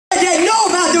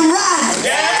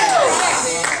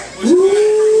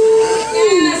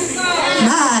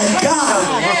My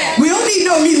God. We don't need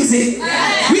no music.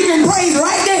 We can praise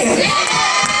right there.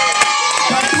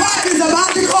 The park is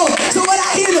about to close. So what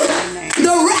I hear,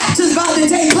 the rapture's about to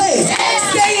take place.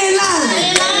 Stay in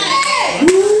line.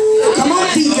 Woo. Come on,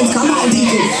 deacons. Come on,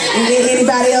 deacons.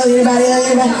 Anybody else? Anybody else?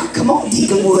 Anybody? Come on,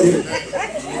 Deacon Woodard.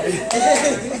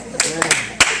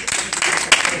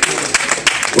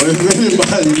 Well, if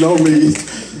anybody know me,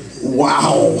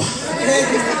 wow.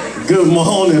 Good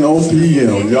morning,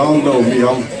 OPM. Y'all know me.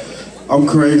 I'm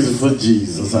crazy for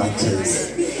Jesus, I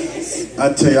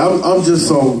tell you.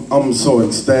 I'm so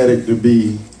ecstatic to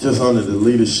be just under the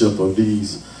leadership of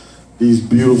these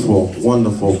beautiful,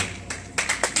 wonderful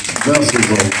vessels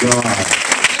of God.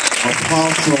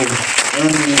 Apostle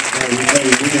Ernie and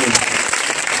Renee Wynn.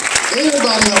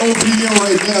 Anybody at OPM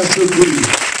right now should be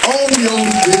on your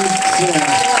feet saying,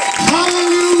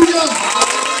 hallelujah!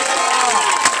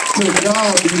 To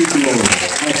God be the glory.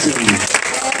 I tell you.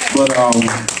 But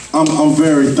I'm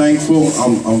very thankful.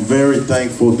 I'm very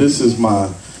thankful. This is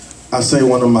I say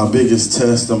one of my biggest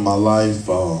tests in my life.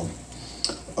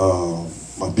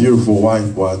 My beautiful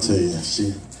wife, boy, I tell you,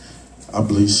 I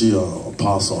believe she an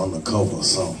apostle undercover or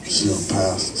something. She a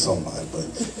pastor, somebody, but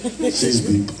she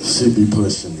be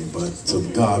pushing me. But to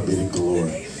God be the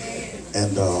glory.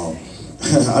 And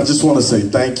I just want to say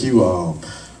thank you.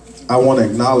 I want to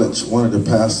acknowledge one of the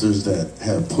pastors that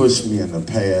have pushed me in the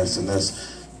past, and that's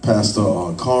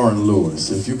Pastor Karin Lewis.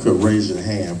 If you could raise your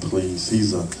hand, please.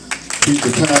 He's the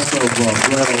pastor of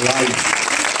Bread of Life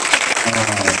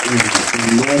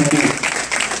in Norfolk.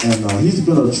 And he's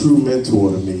been a true mentor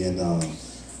to me, and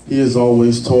he has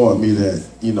always taught me that,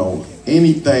 you know,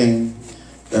 anything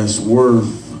that's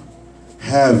worth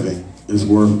having is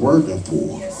worth working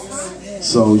for.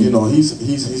 So, you know,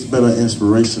 he's been an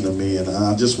inspiration to me, and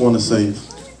I just want to say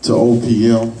to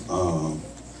OPM,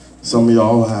 some of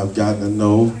y'all have gotten to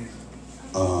know,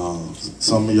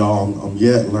 some of y'all I'm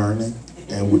yet learning,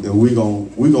 and we're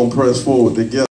gonna press forward together.